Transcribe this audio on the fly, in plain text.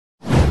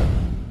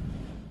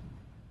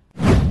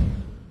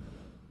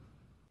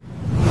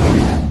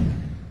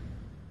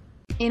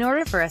In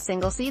order for a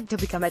single seed to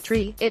become a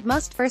tree, it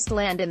must first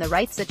land in the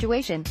right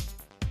situation.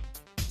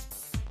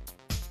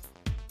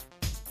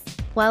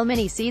 While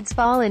many seeds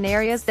fall in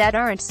areas that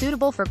aren't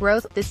suitable for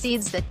growth, the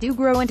seeds that do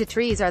grow into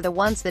trees are the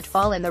ones that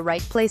fall in the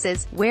right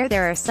places, where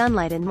there are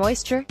sunlight and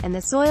moisture, and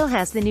the soil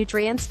has the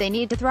nutrients they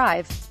need to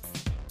thrive.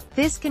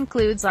 This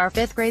concludes our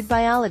 5th grade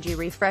biology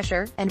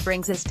refresher, and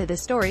brings us to the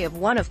story of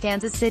one of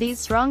Kansas City's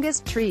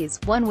strongest trees,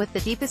 one with the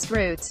deepest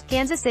roots,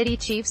 Kansas City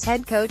Chiefs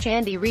head coach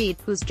Andy Reid,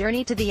 whose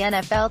journey to the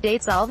NFL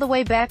dates all the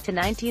way back to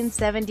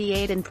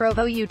 1978 in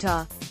Provo,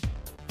 Utah.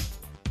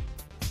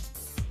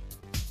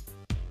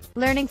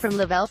 Learning from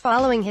Lavelle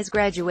following his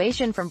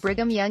graduation from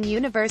Brigham Young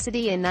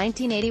University in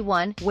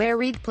 1981, where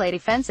Reid played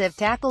defensive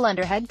tackle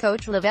under head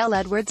coach Lavelle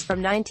Edwards from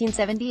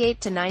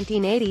 1978 to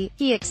 1980,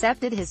 he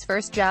accepted his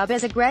first job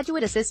as a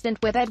graduate assistant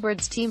with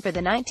Edwards' team for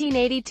the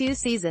 1982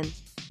 season.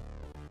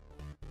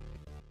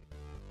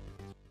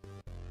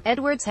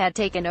 Edwards had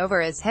taken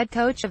over as head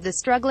coach of the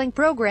struggling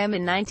program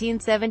in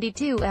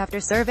 1972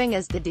 after serving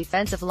as the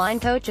defensive line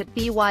coach at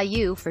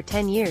BYU for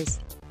 10 years.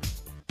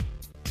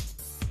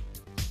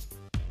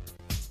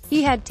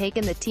 He had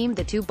taken the team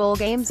to 2 bowl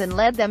games and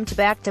led them to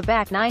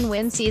back-to-back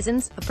 9-win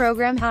seasons, a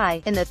program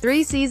high, in the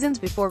 3 seasons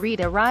before Reid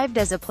arrived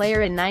as a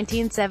player in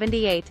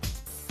 1978.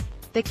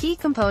 The key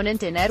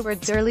component in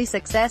Edwards' early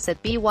success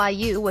at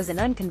BYU was an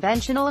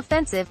unconventional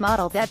offensive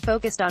model that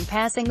focused on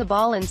passing the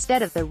ball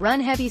instead of the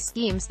run-heavy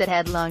schemes that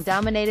had long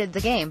dominated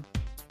the game.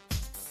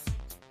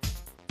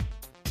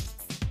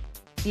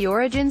 The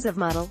origins of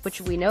model, which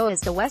we know as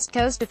the West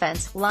Coast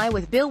defense, lie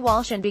with Bill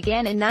Walsh and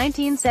began in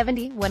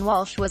 1970, when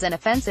Walsh was an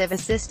offensive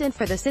assistant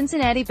for the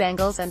Cincinnati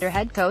Bengals under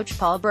head coach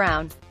Paul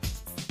Brown.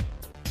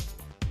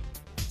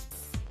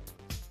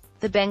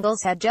 The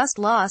Bengals had just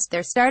lost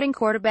their starting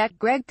quarterback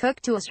Greg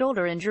Cook to a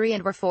shoulder injury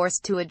and were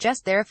forced to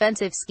adjust their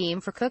offensive scheme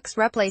for Cook's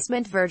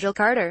replacement Virgil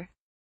Carter.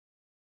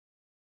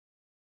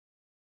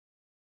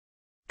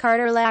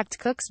 Carter lacked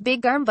Cook's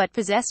big arm but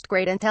possessed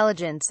great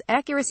intelligence,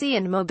 accuracy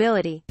and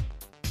mobility.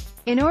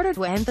 In order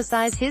to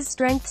emphasize his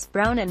strengths,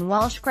 Brown and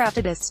Walsh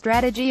crafted a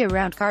strategy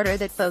around Carter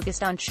that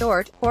focused on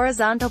short,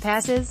 horizontal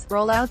passes,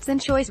 rollouts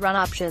and choice run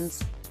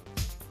options.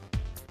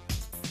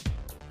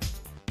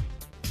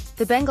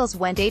 The Bengals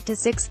went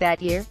 8-6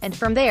 that year, and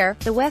from there,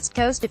 the West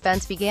Coast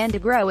defense began to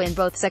grow in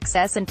both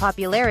success and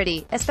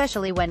popularity,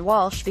 especially when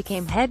Walsh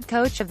became head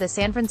coach of the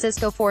San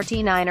Francisco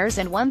 49ers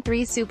and won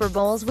 3 Super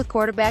Bowls with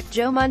quarterback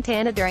Joe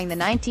Montana during the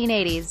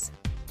 1980s.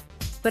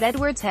 But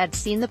Edwards had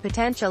seen the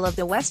potential of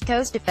the West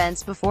Coast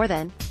defense before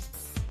then.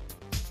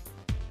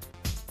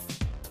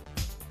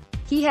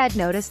 He had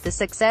noticed the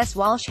success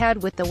Walsh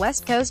had with the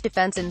West Coast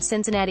defense in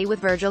Cincinnati with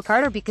Virgil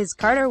Carter because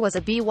Carter was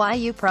a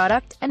BYU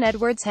product, and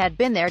Edwards had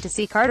been there to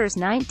see Carter's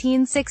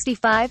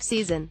 1965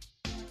 season.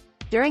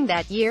 During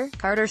that year,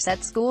 Carter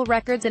set school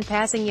records in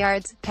passing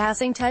yards,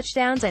 passing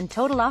touchdowns and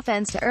total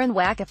offense to earn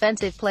WAC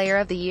Offensive Player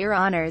of the Year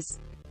honors.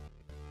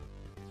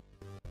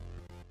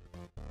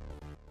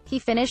 He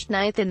finished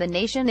 9th in the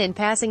nation in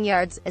passing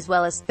yards, as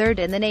well as 3rd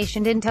in the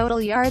nation in total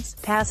yards,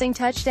 passing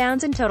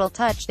touchdowns and total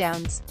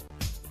touchdowns.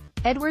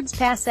 Edwards'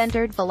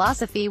 pass-centered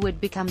philosophy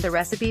would become the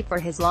recipe for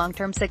his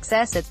long-term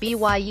success at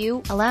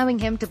BYU, allowing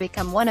him to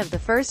become one of the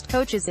first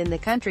coaches in the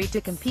country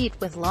to compete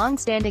with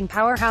long-standing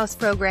powerhouse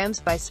programs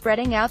by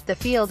spreading out the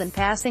field and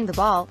passing the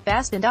ball,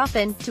 fast and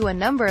often, to a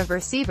number of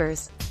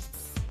receivers.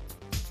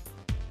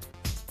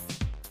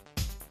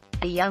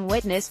 A young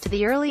witness to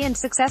the early and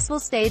successful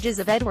stages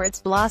of Edwards'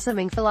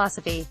 blossoming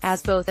philosophy,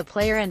 as both a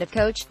player and a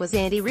coach, was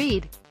Andy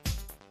Reid.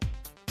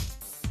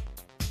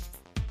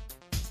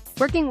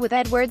 Working with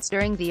Edwards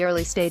during the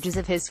early stages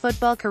of his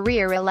football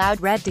career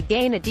allowed Reid to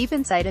gain a deep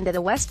insight into the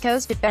West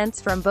Coast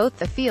defense from both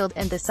the field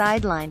and the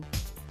sideline.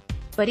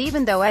 But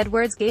even though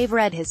Edwards gave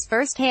Reid his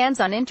first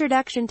hands-on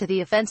introduction to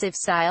the offensive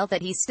style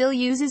that he still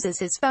uses as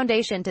his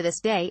foundation to this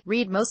day,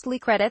 Reid mostly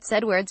credits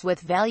Edwards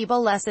with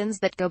valuable lessons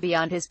that go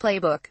beyond his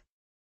playbook.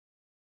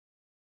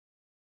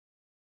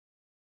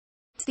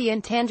 It's the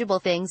intangible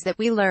things that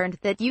we learned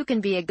that you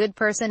can be a good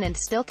person and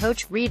still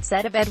coach, Reid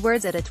said of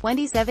Edwards at a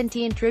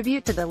 2017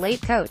 tribute to the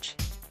late coach.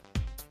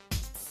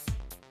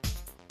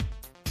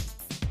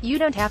 You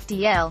don't have to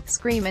yell,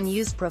 scream and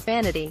use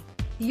profanity.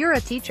 You're a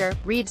teacher,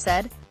 Reid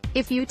said.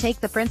 If you take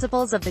the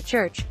principles of the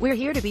church, we're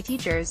here to be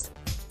teachers.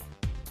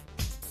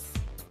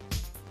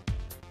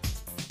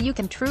 You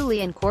can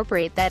truly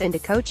incorporate that into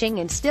coaching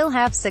and still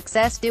have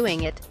success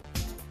doing it.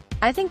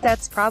 I think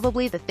that's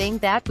probably the thing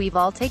that we've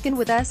all taken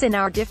with us in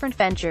our different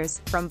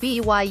ventures. From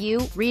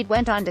BYU, Reid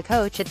went on to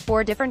coach at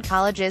 4 different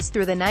colleges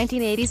through the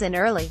 1980s and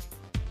early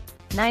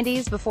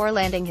 90s before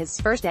landing his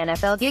first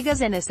NFL gig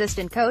as an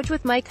assistant coach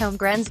with Mike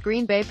Holmgren's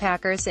Green Bay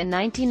Packers in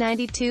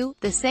 1992,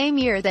 the same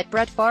year that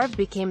Brett Favre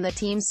became the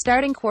team's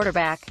starting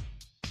quarterback.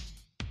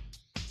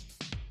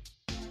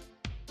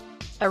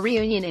 A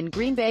reunion in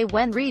Green Bay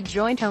when Reid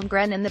joined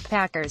Holmgren and the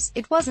Packers.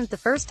 It wasn't the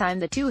first time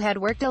the two had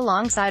worked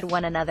alongside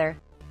one another.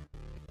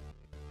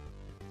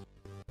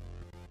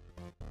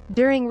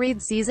 During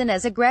Reid's season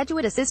as a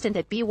graduate assistant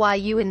at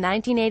BYU in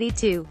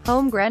 1982,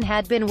 Holmgren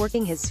had been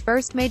working his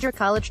first major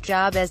college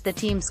job as the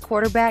team's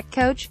quarterback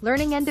coach,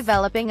 learning and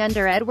developing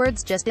under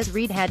Edwards just as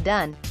Reid had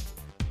done.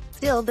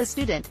 Still, the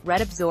student,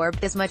 Reid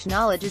absorbed as much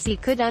knowledge as he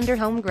could under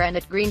Holmgren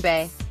at Green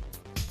Bay.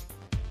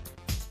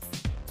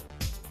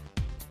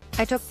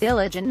 "I took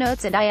diligent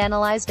notes and I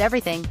analyzed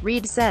everything,"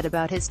 Reid said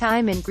about his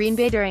time in Green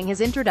Bay during his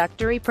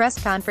introductory press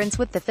conference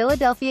with the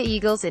Philadelphia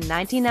Eagles in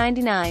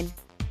 1999.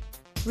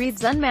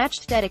 Reid's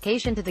unmatched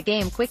dedication to the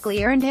game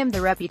quickly earned him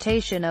the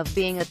reputation of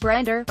being a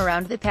grinder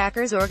around the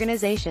Packers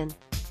organization.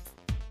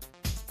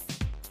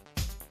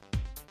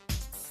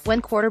 When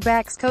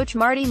quarterbacks coach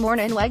Marty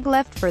Mornhinweg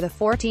left for the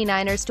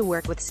 49ers to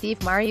work with Steve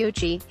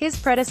Mariucci, his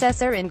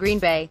predecessor in Green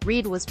Bay,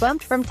 Reid was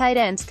bumped from tight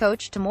ends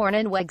coach to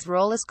Mornhinweg's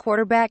role as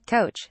quarterback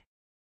coach.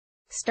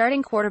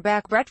 Starting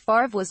quarterback Brett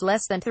Favre was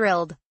less than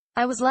thrilled.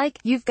 "I was like,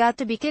 you've got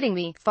to be kidding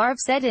me," Favre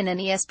said in an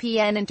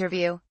ESPN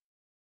interview.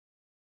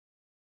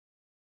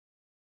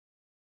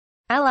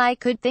 "All I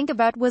could think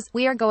about was,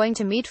 we are going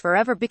to meet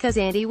forever because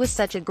Andy was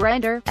such a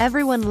grinder.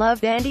 Everyone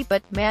loved Andy,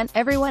 but, man,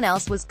 everyone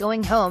else was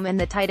going home and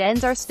the tight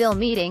ends are still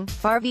meeting."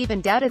 Favre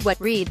even doubted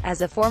what Reid,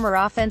 as a former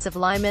offensive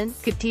lineman,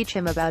 could teach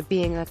him about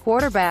being a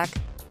quarterback.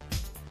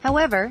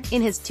 However,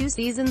 in his 2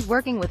 seasons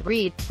working with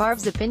Reid,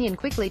 Favre's opinion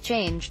quickly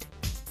changed.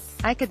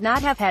 "I could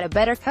not have had a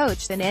better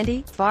coach than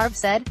Andy," Favre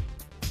said.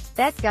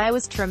 "That guy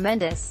was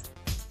tremendous.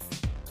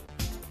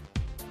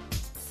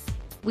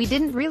 We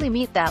didn't really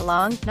meet that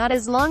long, not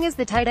as long as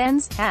the tight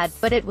ends had,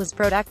 but it was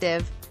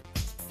productive.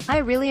 I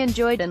really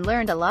enjoyed and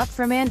learned a lot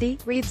from Andy."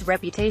 Reid's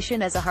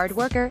reputation as a hard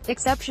worker,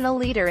 exceptional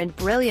leader and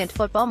brilliant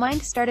football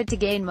mind started to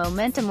gain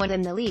momentum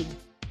within the league.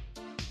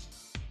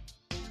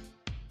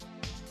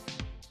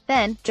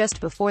 Then, just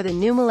before the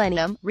new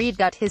millennium, Reid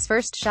got his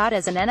first shot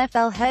as an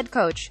NFL head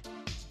coach.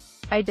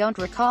 "I don't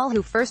recall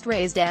who first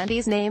raised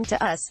Andy's name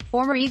to us,"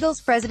 former Eagles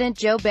president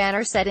Joe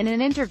Banner said in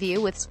an interview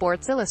with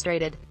Sports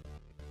Illustrated.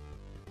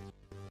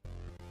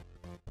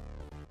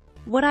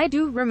 "What I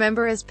do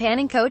remember is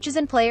panning coaches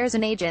and players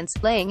and agents,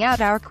 laying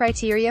out our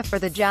criteria for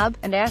the job,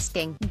 and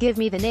asking, 'Give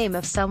me the name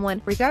of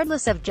someone,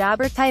 regardless of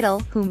job or title,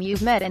 whom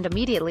you've met and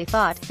immediately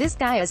thought, this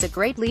guy is a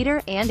great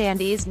leader,' and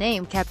Andy's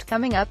name kept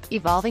coming up,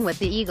 evolving with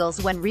the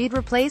Eagles when Reid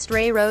replaced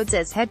Ray Rhodes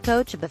as head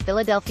coach of the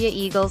Philadelphia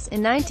Eagles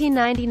in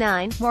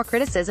 1999. More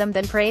criticism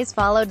than praise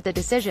followed the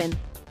decision.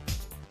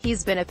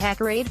 He's been a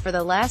Packerade for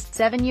the last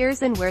 7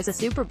 years and wears a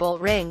Super Bowl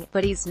ring,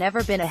 but he's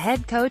never been a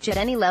head coach at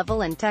any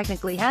level and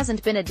technically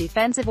hasn't been a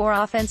defensive or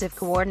offensive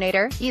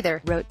coordinator,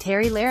 either," wrote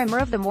Terry Larimer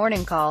of the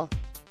Morning Call.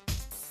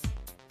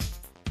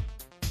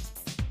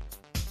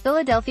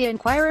 Philadelphia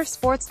Inquirer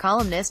sports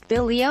columnist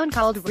Bill Leone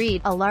called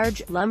Reid a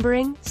large,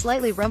 lumbering,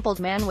 slightly rumpled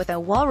man with a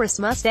walrus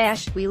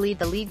mustache. "We lead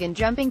the league in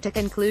jumping to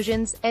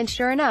conclusions, and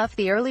sure enough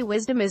the early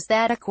wisdom is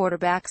that a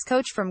quarterback's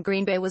coach from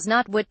Green Bay was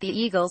not what the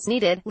Eagles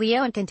needed,"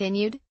 Leone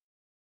continued.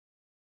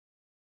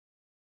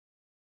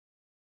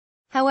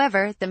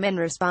 However, the men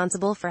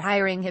responsible for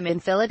hiring him in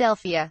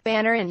Philadelphia,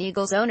 Banner and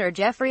Eagles owner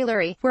Jeffrey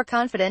Lurie, were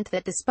confident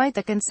that despite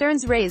the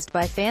concerns raised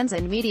by fans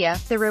and media,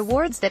 the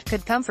rewards that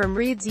could come from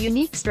Reid's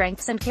unique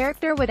strengths and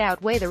character would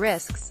outweigh the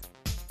risks.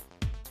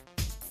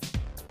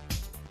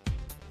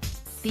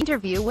 "The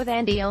interview with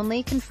Andy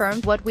only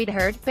confirmed what we'd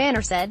heard,"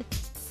 Banner said.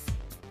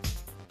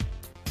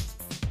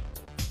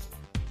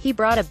 "He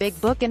brought a big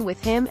book in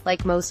with him,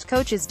 like most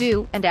coaches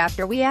do, and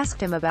after we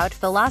asked him about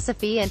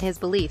philosophy and his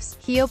beliefs,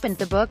 he opened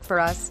the book for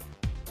us.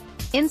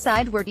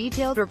 Inside were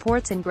detailed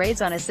reports and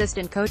grades on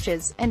assistant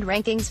coaches, and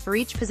rankings for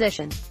each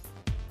position.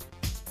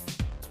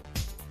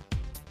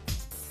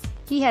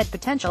 He had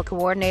potential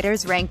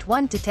coordinators ranked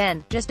 1 to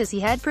 10, just as he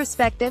had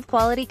prospective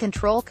quality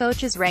control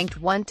coaches ranked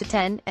 1 to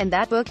 10, and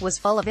that book was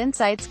full of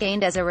insights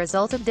gained as a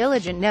result of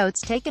diligent notes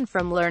taken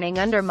from learning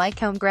under Mike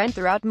Holmgren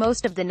throughout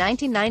most of the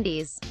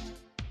 1990s.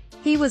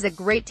 He was a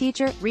great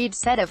teacher," Reid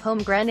said of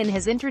Holmgren in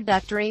his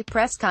introductory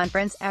press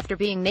conference after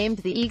being named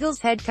the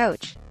Eagles head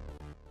coach.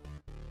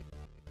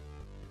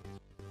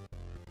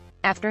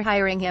 "After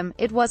hiring him,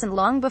 it wasn't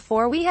long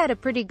before we had a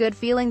pretty good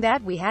feeling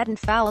that we hadn't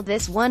fouled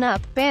this one up,"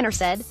 Banner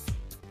said.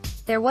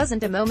 "There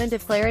wasn't a moment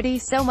of clarity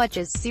so much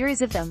as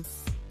series of them,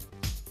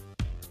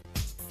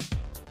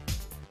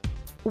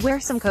 where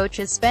some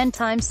coaches spend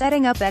time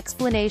setting up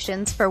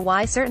explanations for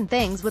why certain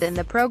things within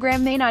the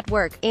program may not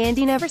work.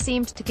 Andy never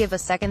seemed to give a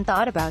second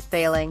thought about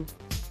failing.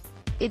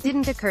 It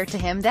didn't occur to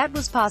him that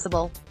was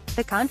possible."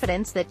 The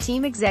confidence that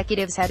team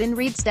executives had in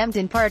Reid stemmed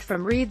in part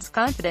from Reid's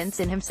confidence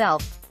in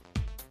himself.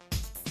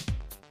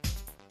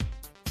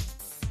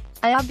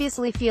 "I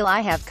obviously feel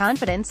I have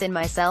confidence in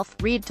myself,"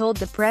 Reid told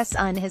the press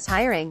on his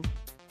hiring.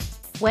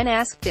 When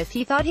asked if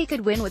he thought he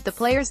could win with the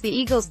players the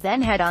Eagles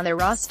then had on their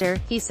roster,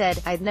 he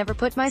said, "I'd never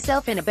put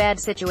myself in a bad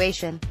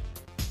situation.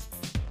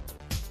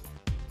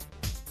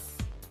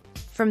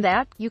 From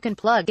that, you can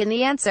plug in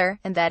the answer,"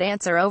 and that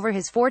answer over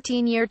his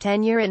 14-year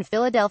tenure in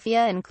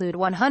Philadelphia include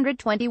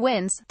 120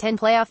 wins, 10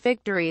 playoff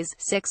victories,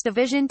 6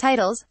 division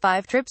titles,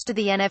 5 trips to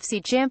the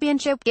NFC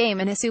Championship game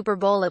and a Super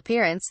Bowl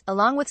appearance,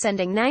 along with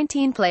sending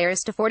 19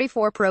 players to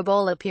 44 Pro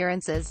Bowl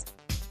appearances.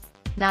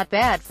 Not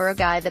bad for a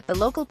guy that the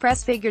local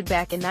press figured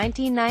back in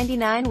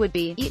 1999 would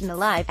be eaten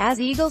alive as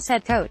Eagles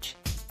head coach.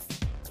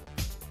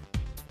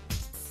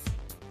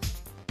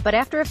 But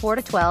after a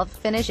 4-12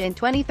 finish in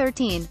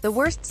 2013, the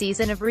worst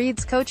season of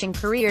Reid's coaching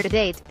career to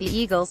date, the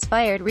Eagles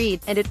fired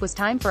Reid, and it was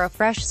time for a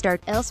fresh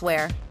start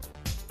elsewhere.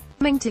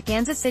 Coming to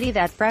Kansas City,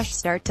 that fresh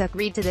start took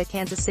Reid to the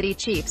Kansas City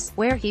Chiefs,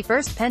 where he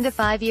first penned a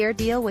 5-year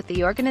deal with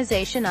the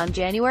organization on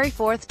January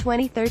 4,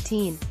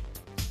 2013.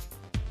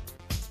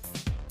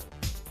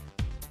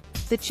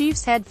 The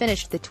Chiefs had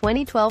finished the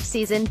 2012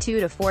 season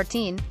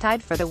 2-14,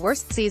 tied for the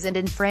worst season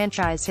in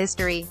franchise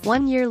history.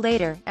 1 year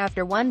later,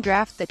 after one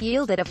draft that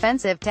yielded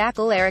offensive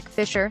tackle Eric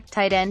Fisher,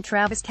 tight end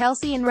Travis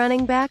Kelce and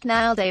running back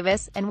Knile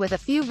Davis, and with a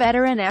few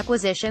veteran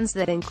acquisitions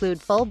that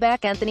include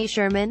fullback Anthony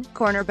Sherman,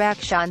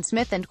 cornerback Sean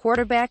Smith and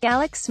quarterback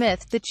Alex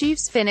Smith, the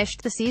Chiefs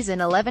finished the season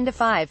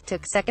 11-5,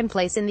 took second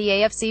place in the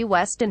AFC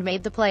West and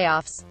made the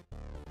playoffs.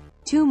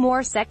 2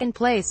 more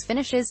second-place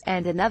finishes,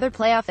 and another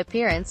playoff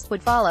appearance,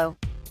 would follow.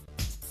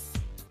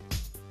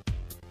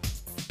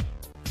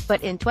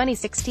 But in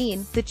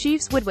 2016, the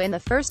Chiefs would win the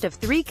first of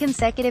 3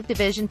 consecutive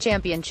division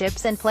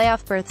championships and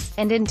playoff berths,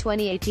 and in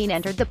 2018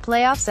 entered the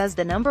playoffs as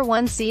the number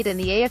 1 seed in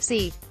the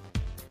AFC.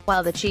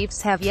 While the Chiefs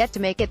have yet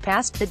to make it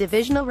past the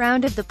divisional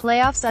round of the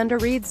playoffs under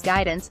Reid's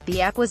guidance,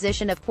 the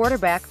acquisition of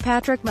quarterback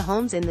Patrick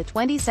Mahomes in the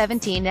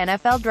 2017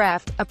 NFL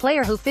Draft, a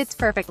player who fits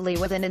perfectly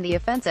within the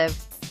offensive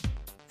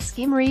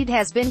scheme Reid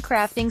has been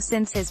crafting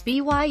since his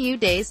BYU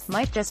days,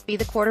 might just be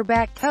the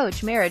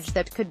quarterback-coach marriage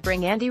that could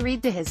bring Andy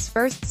Reid to his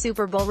first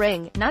Super Bowl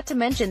ring, not to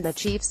mention the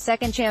Chiefs'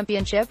 second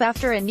championship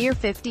after a near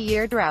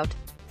 50-year drought.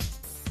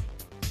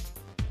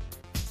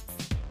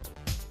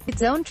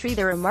 Its own tree.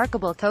 The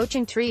remarkable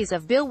coaching trees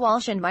of Bill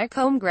Walsh and Mike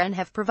Holmgren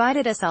have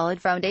provided a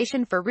solid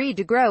foundation for Reid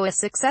to grow a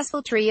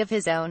successful tree of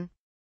his own.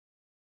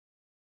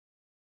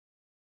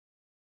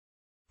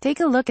 Take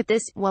a look at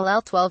this. While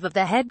all 12 of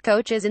the head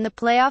coaches in the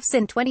playoffs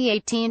in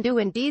 2018 do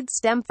indeed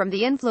stem from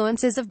the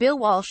influences of Bill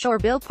Walsh or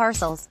Bill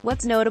Parcells,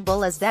 what's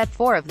notable is that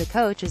 4 of the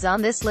coaches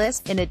on this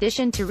list, in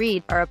addition to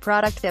Reid, are a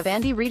product of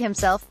Andy Reid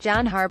himself: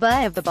 John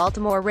Harbaugh of the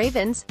Baltimore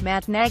Ravens,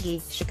 Matt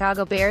Nagy,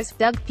 Chicago Bears,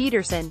 Doug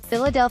Peterson,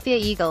 Philadelphia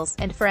Eagles,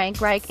 and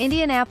Frank Reich,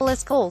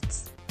 Indianapolis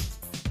Colts.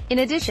 In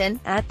addition,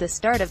 at the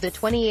start of the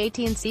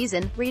 2018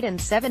 season, Reid and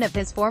 7 of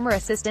his former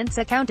assistants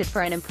accounted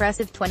for an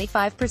impressive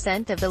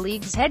 25% of the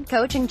league's head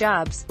coaching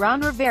jobs.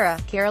 Ron Rivera,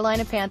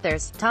 Carolina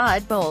Panthers;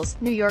 Todd Bowles,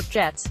 New York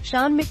Jets;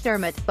 Sean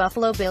McDermott,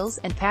 Buffalo Bills;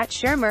 and Pat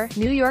Shurmur,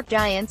 New York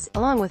Giants,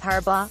 along with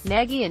Harbaugh,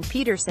 Nagy and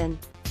Peterson.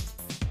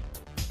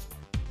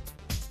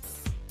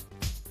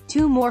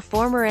 2 more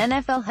former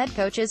NFL head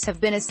coaches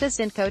have been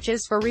assistant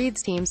coaches for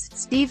Reid's teams: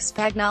 Steve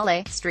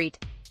Spagnuolo, St.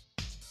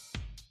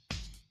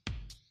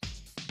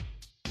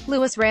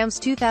 Louis Rams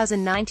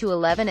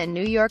 2009-11 and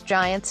New York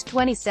Giants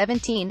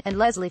 2017, and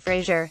Leslie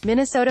Frazier,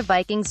 Minnesota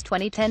Vikings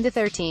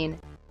 2010-13.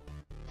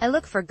 I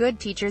look for good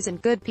teachers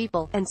and good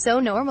people, and so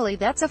normally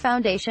that's a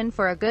foundation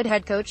for a good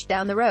head coach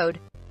down the road.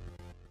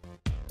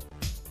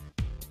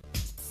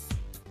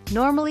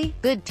 Normally,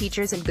 good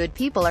teachers and good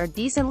people are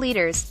decent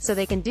leaders, so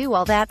they can do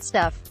all that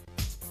stuff.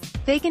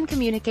 They can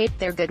communicate,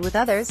 they're good with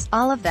others,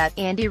 all of that.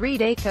 Andy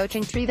Reid, a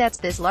coaching tree that's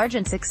this large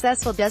and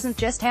successful doesn't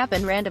just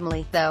happen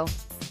randomly, though.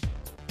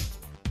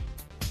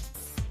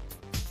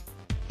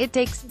 It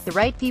takes the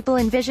right people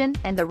and vision,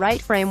 and the right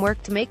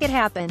framework to make it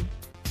happen.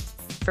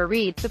 For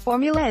Reid, the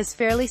formula is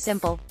fairly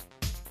simple.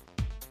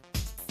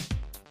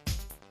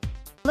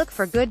 Look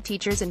for good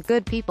teachers and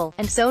good people,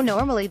 and so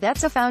normally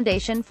that's a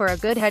foundation for a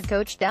good head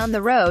coach down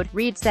the road,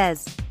 Reid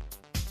says.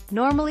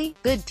 Normally,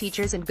 good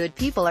teachers and good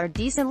people are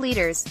decent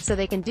leaders, so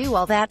they can do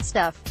all that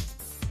stuff.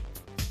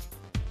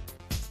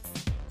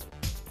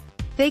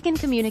 They can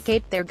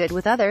communicate, they're good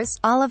with others,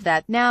 all of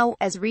that. Now,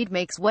 as Reid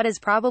makes what is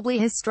probably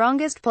his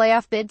strongest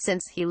playoff bid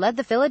since he led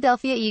the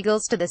Philadelphia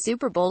Eagles to the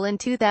Super Bowl in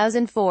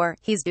 2004,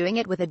 he's doing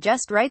it with a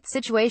just right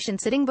situation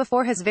sitting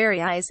before his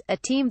very eyes, a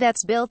team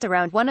that's built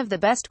around one of the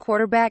best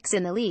quarterbacks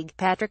in the league,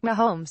 Patrick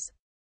Mahomes.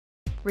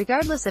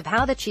 Regardless of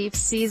how the Chiefs'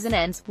 season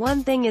ends,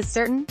 one thing is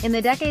certain: in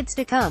the decades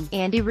to come,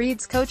 Andy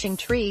Reid's coaching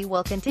tree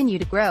will continue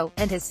to grow,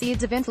 and his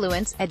seeds of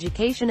influence,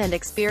 education and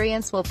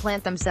experience will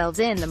plant themselves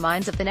in the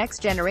minds of the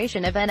next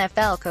generation of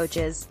NFL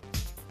coaches.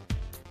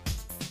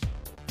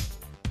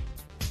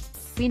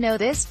 We know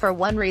this for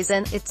one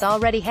reason: it's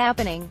already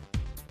happening.